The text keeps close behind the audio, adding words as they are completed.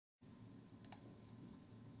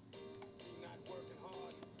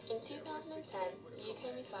In 2010, the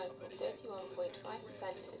UK recycled 31.5%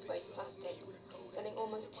 of its waste plastics, sending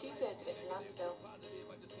almost two-thirds of it to landfill.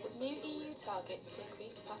 With new EU targets to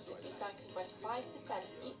increase plastic recycling by 5%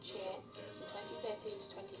 each year from 2013 to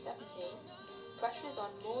 2017, pressure is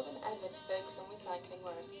on more than ever to focus on recycling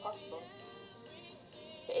wherever possible.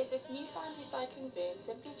 But is this newfound recycling boom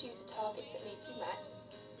simply due to targets that need to be met,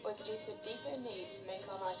 or is it due to a deeper need to make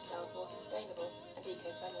our lifestyles more sustainable and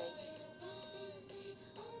eco-friendly?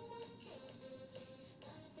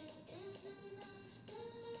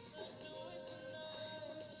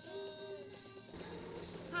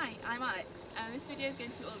 Hi, I'm Alex, and this video is going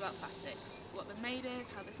to be all about plastics, what they're made of,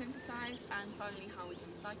 how they're synthesised, and finally how we can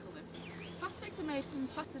recycle them. Plastics are made from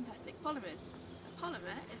synthetic polymers. A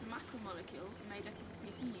polymer is a macromolecule made up of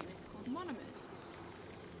repeating units called monomers.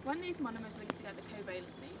 When these monomers link together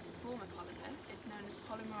covalently to form a polymer, it's known as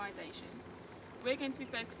polymerisation. We're going to be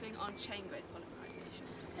focusing on chain growth polymerisation.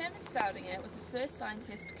 Herman Staudinger was the first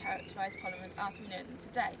scientist to characterise polymers as we know them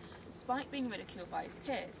today, despite being ridiculed by his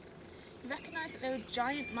peers. He recognised that they were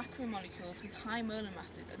giant macromolecules with high molar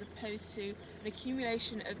masses as opposed to an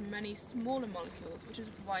accumulation of many smaller molecules, which was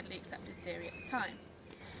a widely accepted theory at the time.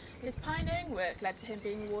 His pioneering work led to him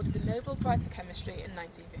being awarded the Nobel Prize for Chemistry in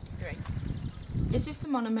 1953. This is the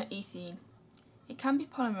monomer ethene. It can be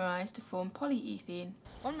polymerised to form polyethene.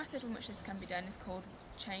 One method in which this can be done is called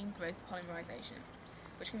chain growth polymerisation,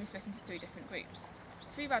 which can be split into three different groups: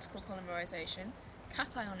 free radical polymerisation,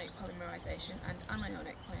 cationic polymerisation and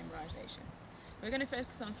anionic polymerisation. We're going to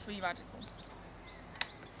focus on free radical.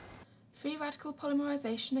 Free radical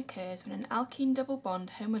polymerisation occurs when an alkene double bond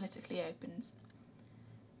homolytically opens.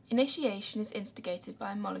 Initiation is instigated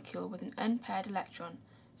by a molecule with an unpaired electron,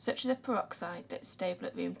 such as a peroxide that is stable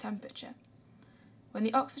at room temperature. When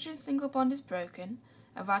the oxygen single bond is broken,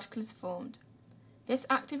 a radical is formed. This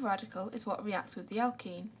active radical is what reacts with the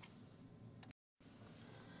alkene.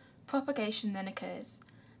 Propagation then occurs.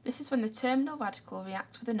 This is when the terminal radical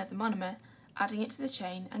reacts with another monomer, adding it to the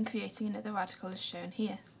chain and creating another radical as shown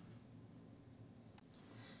here.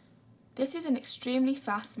 This is an extremely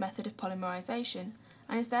fast method of polymerisation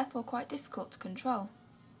and is therefore quite difficult to control.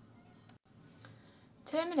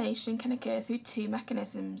 Termination can occur through two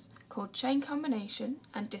mechanisms called chain combination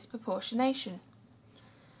and disproportionation.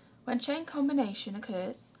 When chain combination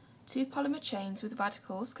occurs, two polymer chains with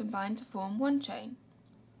radicals combine to form one chain.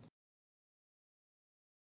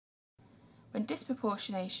 When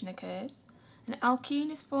disproportionation occurs, an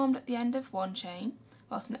alkene is formed at the end of one chain,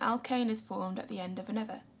 whilst an alkane is formed at the end of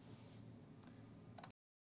another.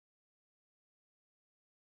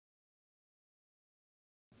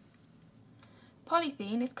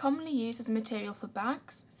 Polyethylene is commonly used as a material for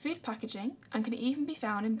bags, food packaging, and can even be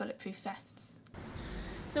found in bulletproof vests.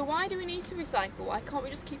 So why do we need to recycle? Why can't we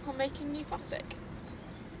just keep on making new plastic?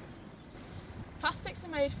 Plastics are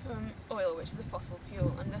made from oil, which is a fossil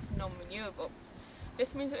fuel and thus non-renewable.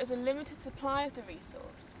 This means that there's a limited supply of the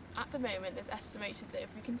resource. At the moment, it's estimated that if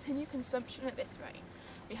we continue consumption at this rate,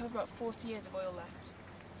 we have about 40 years of oil left.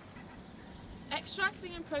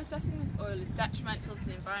 Extracting and processing this oil is detrimental to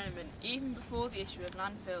the environment, even before the issue of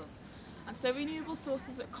landfills, and so renewable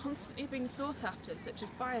sources are constantly being sought after, such as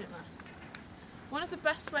biomass. One of the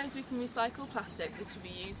best ways we can recycle plastics is to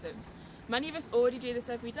reuse them. Many of us already do this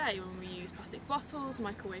every day when we use plastic bottles,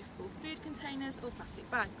 microwavable food containers or plastic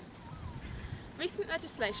bags. Recent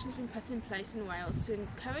legislation has been put in place in Wales to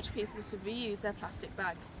encourage people to reuse their plastic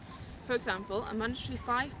bags. For example, a mandatory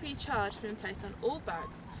 5p charge has been placed on all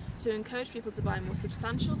bags to encourage people to buy more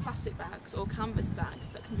substantial plastic bags or canvas bags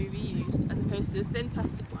that can be reused as opposed to the thin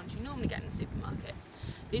plastic ones you normally get in the supermarket.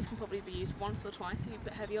 These can probably be used once or twice if you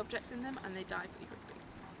put heavy objects in them and they die pretty quickly.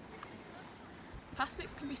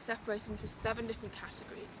 Plastics can be separated into 7 different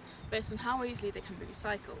categories based on how easily they can be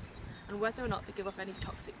recycled and whether or not they give off any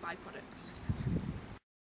toxic byproducts.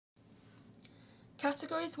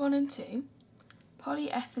 Categories 1 and 2,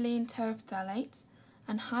 polyethylene terephthalate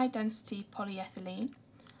and high-density polyethylene,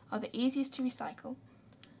 are the easiest to recycle.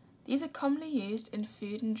 These are commonly used in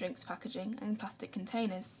food and drinks packaging and plastic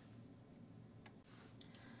containers.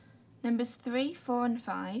 Numbers 3, 4 and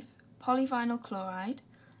 5, polyvinyl chloride,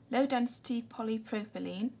 low-density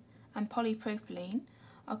polypropylene and polypropylene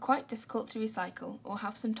are quite difficult to recycle or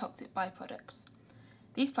have some toxic byproducts.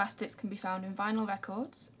 These plastics can be found in vinyl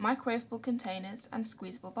records, microwavable containers and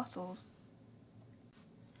squeezable bottles.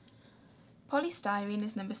 Polystyrene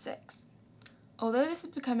is number 6. Although this is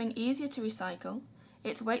becoming easier to recycle,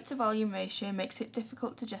 its weight to volume ratio makes it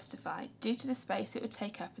difficult to justify due to the space it would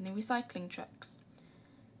take up in the recycling trucks.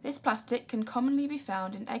 This plastic can commonly be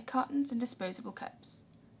found in egg cartons and disposable cups.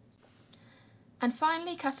 And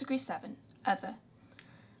finally, category 7, other.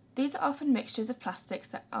 These are often mixtures of plastics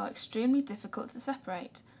that are extremely difficult to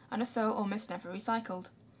separate and are so almost never recycled.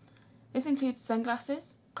 This includes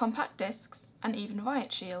sunglasses, compact discs, and even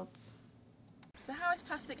riot shields. So how is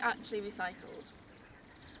plastic actually recycled?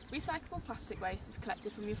 Recyclable plastic waste is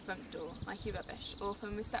collected from your front door, like your rubbish, or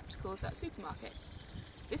from receptacles at supermarkets.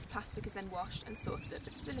 This plastic is then washed and sorted at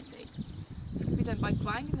the facility. This can be done by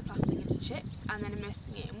grinding the plastic into chips and then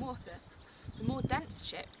immersing it in water. The more dense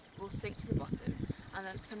chips will sink to the bottom and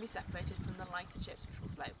then can be separated from the lighter chips which will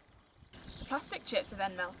float. The plastic chips are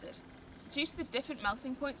then melted. Due to the different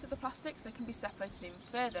melting points of the plastics, they can be separated even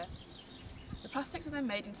further. The plastics are then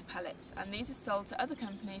made into pellets, and these are sold to other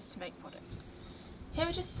companies to make products. Here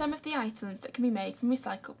are just some of the items that can be made from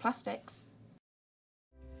recycled plastics.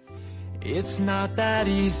 It's not that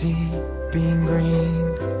easy being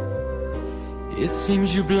green. It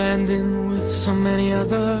seems you blend in with so many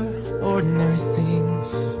other ordinary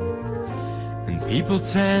things, and people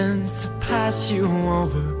tend to pass you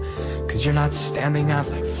over, 'cause you're not standing out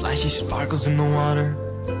like flashy sparkles in the water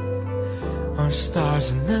or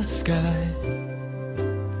stars in the sky.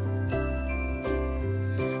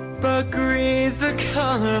 But green's the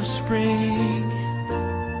color of spring,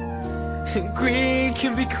 and green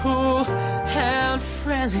can be cool and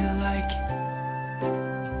friendly like,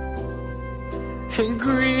 and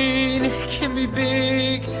green can be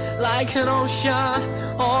big like an ocean,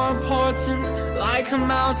 or important like a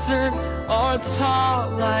mountain, or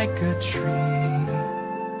tall like a tree.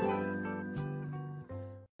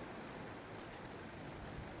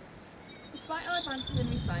 Despite our advances in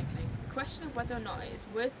recycling, the question of whether or not it is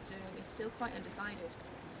worth doing is still quite undecided.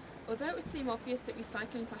 Although it would seem obvious that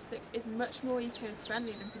recycling plastics is much more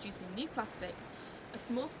eco-friendly than producing new plastics, a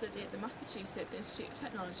small study at the Massachusetts Institute of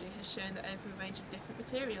Technology has shown that over a range of different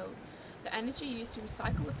materials, the energy used to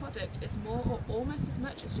recycle the product is more or almost as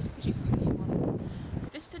much as just producing new ones.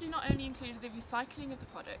 This study not only included the recycling of the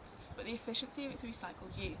products, but the efficiency of its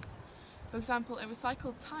recycled use. For example, a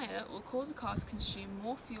recycled tyre will cause a car to consume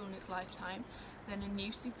more fuel in its lifetime than a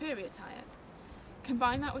new superior tyre.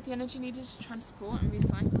 Combine that with the energy needed to transport and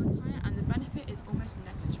recycle a tyre and the benefit is almost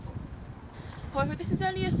negligible. However, this is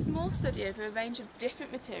only a small study over a range of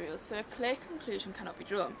different materials, so a clear conclusion cannot be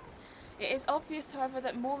drawn. It is obvious, however,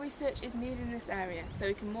 that more research is needed in this area so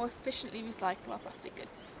we can more efficiently recycle our plastic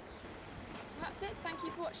goods. That's it, thank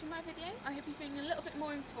you for watching my video. I hope you're feeling a little bit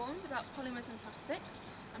more informed about polymers and plastics,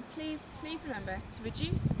 and please remember to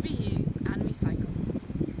reduce, reuse and recycle.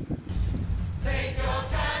 Take your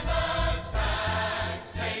canvas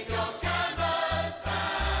bags, take your canvas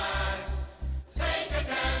bags, take your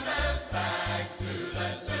canvas bags to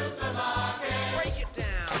the supermarket. Break it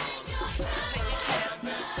down. Take your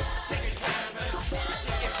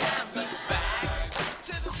canvas bags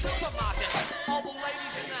to the supermarket. All the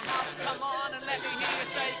ladies in the house, come on and let me hear you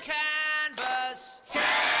say canvas.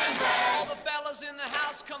 Canvas. All the fellas in the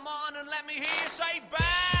house, come on and let me hear you say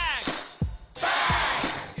bags. Bags.